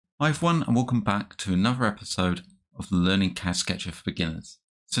Hi everyone, and welcome back to another episode of the Learning CAD Sketcher for Beginners.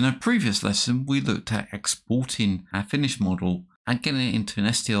 So in our previous lesson, we looked at exporting our finished model and getting it into an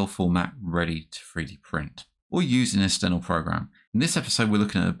STL format ready to 3D print, or use an external program. In this episode, we're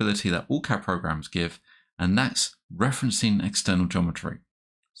looking at an ability that all CAD programs give, and that's referencing external geometry.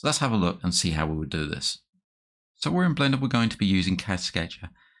 So let's have a look and see how we would do this. So we're in Blender, we're going to be using CAD Sketcher,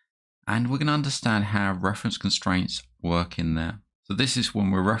 and we're going to understand how reference constraints work in there. So this is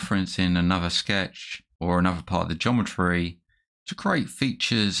when we're referencing another sketch or another part of the geometry to create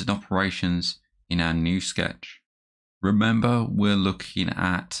features and operations in our new sketch. Remember, we're looking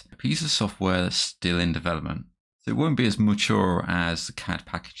at a piece of software that's still in development. So it won't be as mature as the CAD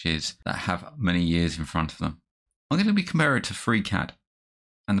packages that have many years in front of them. I'm going to be comparing it to FreeCAD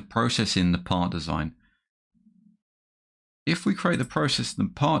and the process in the part design. If we create the process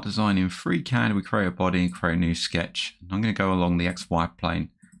and part design in FreeCAD, we create a body and create a new sketch. And I'm going to go along the XY plane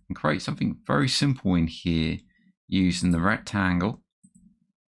and create something very simple in here using the rectangle,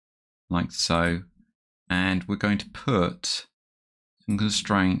 like so. And we're going to put some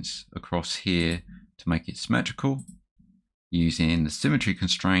constraints across here to make it symmetrical using the symmetry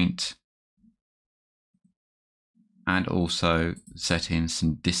constraint, and also setting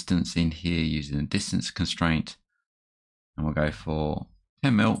some distance in here using the distance constraint. And we'll go for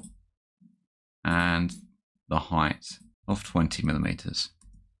 10 mil and the height of 20 millimeters.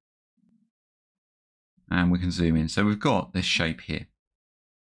 And we can zoom in. So we've got this shape here.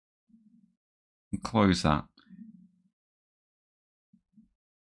 And close that.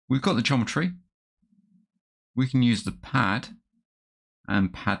 We've got the geometry. We can use the pad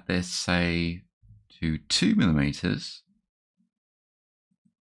and pad this, say, to 2 millimeters.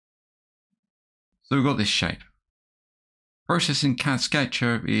 So we've got this shape. Process in CAD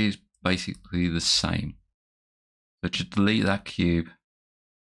Sketcher is basically the same. So just delete that cube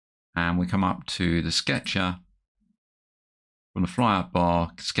and we come up to the Sketcher, from the flyout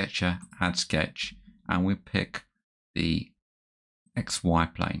bar, Sketcher, Add Sketch, and we pick the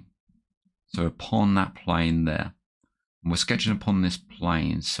XY plane. So upon that plane there, and we're sketching upon this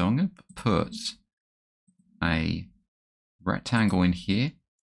plane. So I'm going to put a rectangle in here,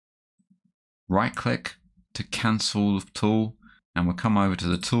 right click to cancel the tool, and we'll come over to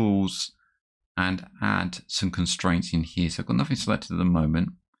the tools and add some constraints in here. So I've got nothing selected at the moment.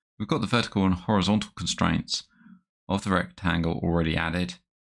 We've got the vertical and horizontal constraints of the rectangle already added,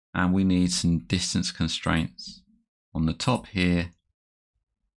 and we need some distance constraints on the top here,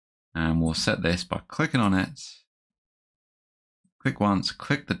 and we'll set this by clicking on it, click once,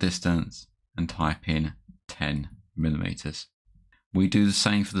 click the distance, and type in 10 millimeters. We do the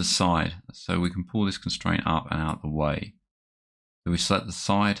same for the side, so we can pull this constraint up and out of the way. So we select the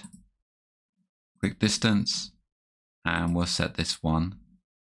side, click distance, and we'll set this one.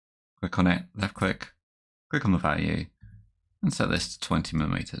 Click on it, left click, click on the value, and set this to 20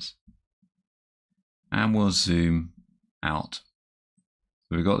 millimeters. And we'll zoom out.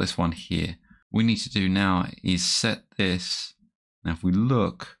 So we've got this one here. What we need to do now is set this. Now if we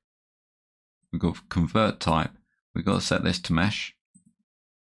look, we've got convert type. We've got to set this to mesh.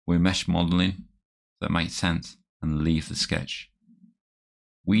 We're mesh modeling, so that makes sense, and leave the sketch.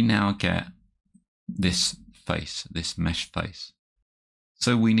 We now get this face, this mesh face.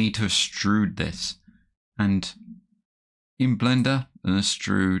 So we need to extrude this, and in Blender, an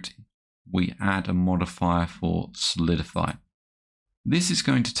extrude, we add a modifier for solidify. This is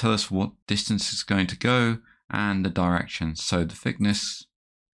going to tell us what distance it's going to go and the direction. So the thickness,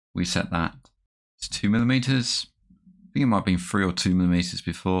 we set that to 2 millimeters. I think it might have been 3 or 2 millimeters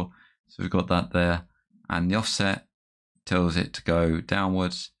before. So we've got that there. And the offset tells it to go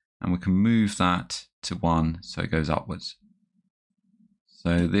downwards. And we can move that to 1 so it goes upwards.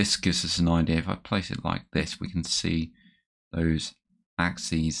 So this gives us an idea. If I place it like this, we can see those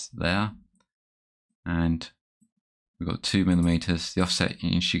axes there. And we've got 2 millimeters. The offset,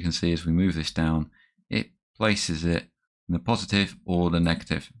 as you can see, as we move this down, it places it in the positive or the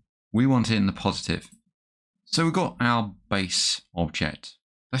negative. We want it in the positive. So we've got our base object.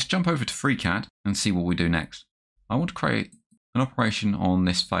 Let's jump over to FreeCAD and see what we do next. I want to create an operation on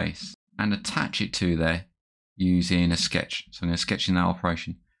this face and attach it to there using a sketch. So I'm going to sketch in that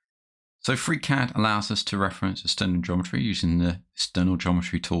operation. So FreeCAD allows us to reference external geometry using the external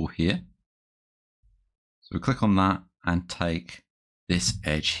geometry tool here. So we click on that and take this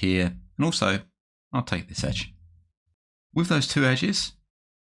edge here. And also I'll take this edge. With those two edges,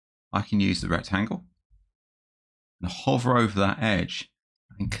 I can use the rectangle and hover over that edge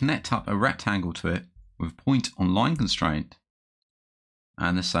and connect up a rectangle to it with point on line constraint,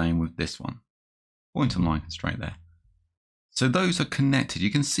 and the same with this one, point on line constraint there. So those are connected.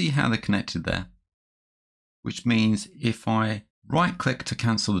 You can see how they're connected there, which means if I right click to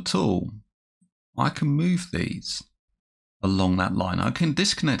cancel the tool, I can move these along that line. I can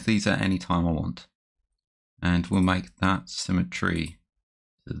disconnect these at any time I want. And we'll make that symmetry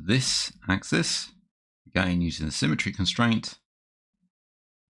to this axis, again using the symmetry constraint,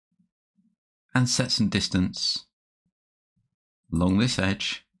 and set some distance along this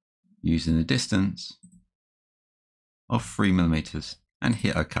edge using the distance of 3 millimeters and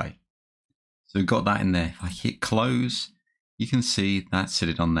hit OK. So we've got that in there. If I hit close, you can see that's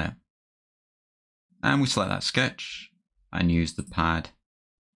sitting on there. And we select that sketch and use the pad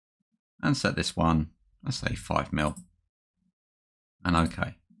and set this one, let's say 5 mil, and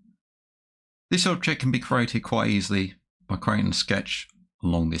OK. This object can be created quite easily by creating a sketch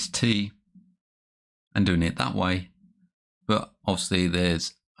along this T and doing it that way. But obviously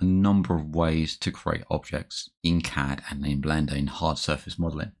there's a number of ways to create objects in CAD and in Blender in hard surface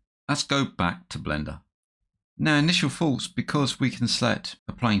modeling. Let's go back to Blender. Now, initial thoughts, because we can select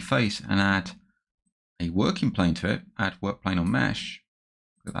a plane face and add a working plane to it, add work plane on mesh,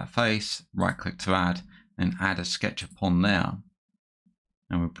 click that face, right click to add, and add a sketch upon there.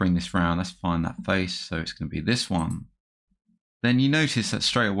 And we'll bring this round. Let's find that face. So it's going to be this one. Then you notice that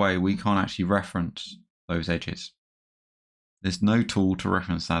straight away we can't actually reference those edges. There's no tool to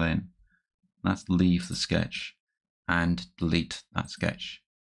reference that in. Let's leave the sketch and delete that sketch.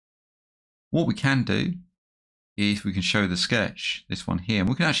 What we can do is we can show the sketch, this one here, and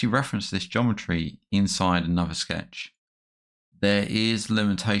we can actually reference this geometry inside another sketch. There is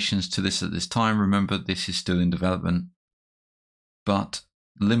limitations to this at this time. Remember, this is still in development, but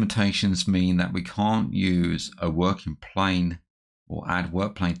limitations mean that we can't use a working plane or add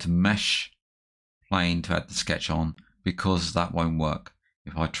work plane to mesh plane to add the sketch on, because that won't work.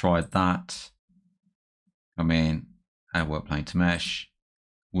 If I tried that, come in, add work plane to mesh,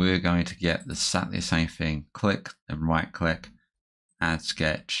 we're going to get exactly the same thing. Click and right click, add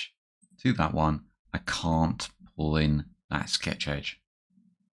sketch to that one. I can't pull in that sketch edge.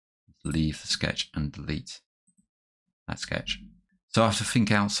 Leave the sketch and delete that sketch. So I have to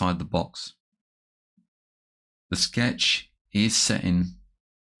think outside the box. The sketch is setting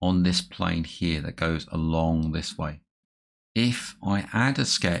on this plane here that goes along this way. If I add a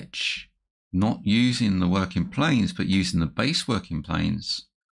sketch, not using the working planes, but using the base working planes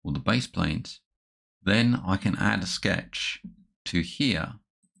or the base planes, then I can add a sketch to here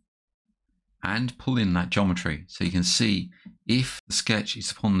and pull in that geometry. So you can see if the sketch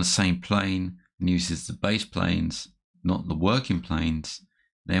is upon the same plane and uses the base planes, not the working planes,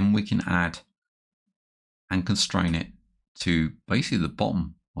 then we can add and constrain it to basically the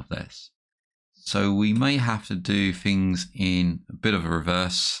bottom of this. So we may have to do things in a bit of a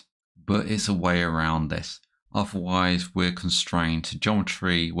reverse, but it's a way around this. Otherwise, we're constrained to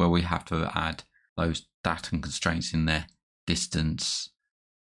geometry where we have to add those data and constraints in there, distance,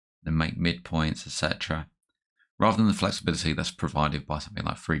 then make midpoints, etc., rather than the flexibility that's provided by something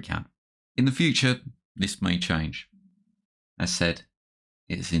like FreeCAD. In the future, this may change. As said,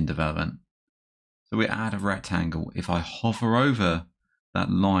 it's in development. So we add a rectangle. If I hover over that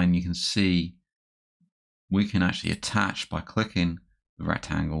line, you can see we can actually attach by clicking the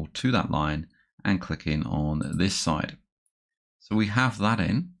rectangle to that line and clicking on this side. So we have that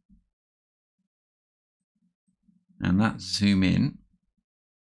in, and let's zoom in,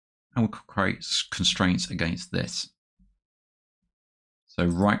 and we'll create constraints against this. So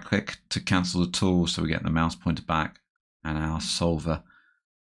right click to cancel the tool so we get the mouse pointer back and our solver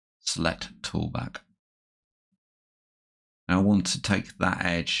select tool back. Now I want to take that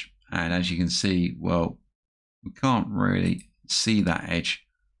edge, and as you can see, well, we can't really see that edge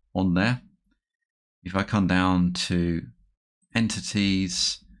on there. If I come down to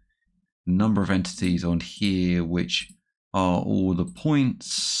entities, number of entities on here, which are all the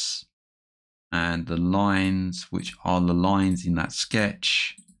points and the lines, which are the lines in that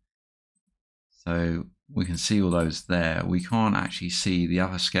sketch. So we can see all those there. We can't actually see the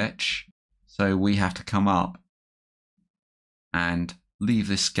other sketch. So we have to come up and leave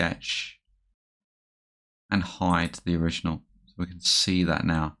this sketch and hide the original. So we can see that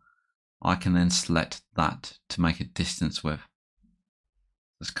now. I can then select that to make a distance with.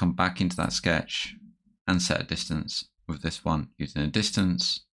 Let's come back into that sketch and set a distance with this one using a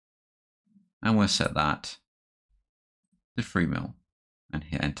distance. And we'll set that to 3 mil and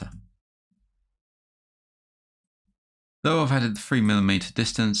hit enter. Though I've added the 3mm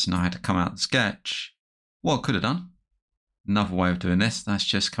distance and I had to come out the sketch, what I could have done, another way of doing this, that's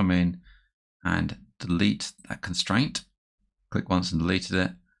just come in and delete that constraint. Click once and deleted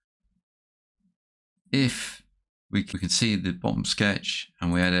it. If we can see the bottom sketch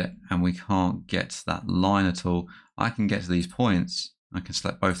and we edit and we can't get to that line at all. I can get to these points. I can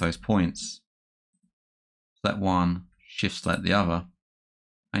select both those points, select one, shift select the other,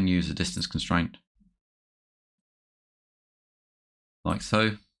 and use a distance constraint like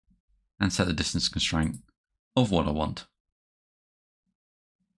so, and set the distance constraint of what I want.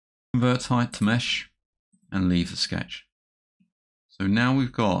 Convert height to mesh and leave the sketch. So now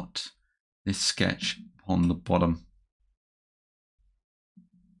we've got this sketch on the bottom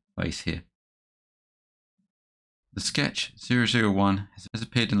face here. The sketch 001 has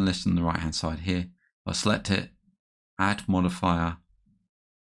appeared in the list on the right hand side here. I'll select it, add modifier,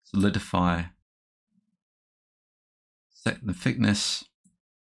 solidify, set the thickness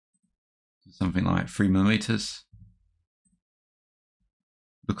to something like 3mm.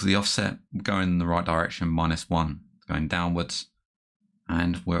 Look at the offset, going in the right direction, -1, going downwards,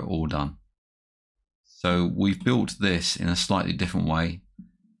 and we're all done. So we've built this in a slightly different way.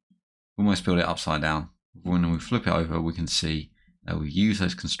 We almost built it upside down. When we flip it over, we can see that we use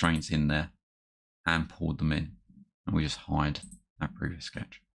those constraints in there and pulled them in, and we just hide that previous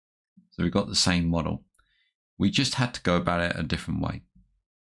sketch. So we've got the same model. We just had to go about it a different way.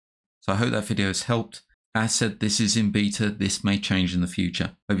 So I hope that video has helped. As said, this is in beta. This may change in the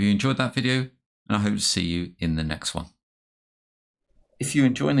future. Hope you enjoyed that video, and I hope to see you in the next one. If you're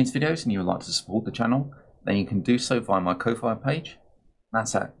enjoying these videos and you would like to support the channel, then you can do so via my Ko-Fi page.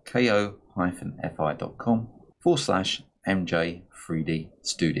 That's at ko-fi.com/MJ3D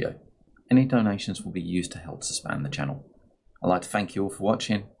Any donations will be used to help to expand the channel. I'd like to thank you all for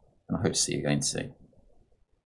watching, and I hope to see you again soon.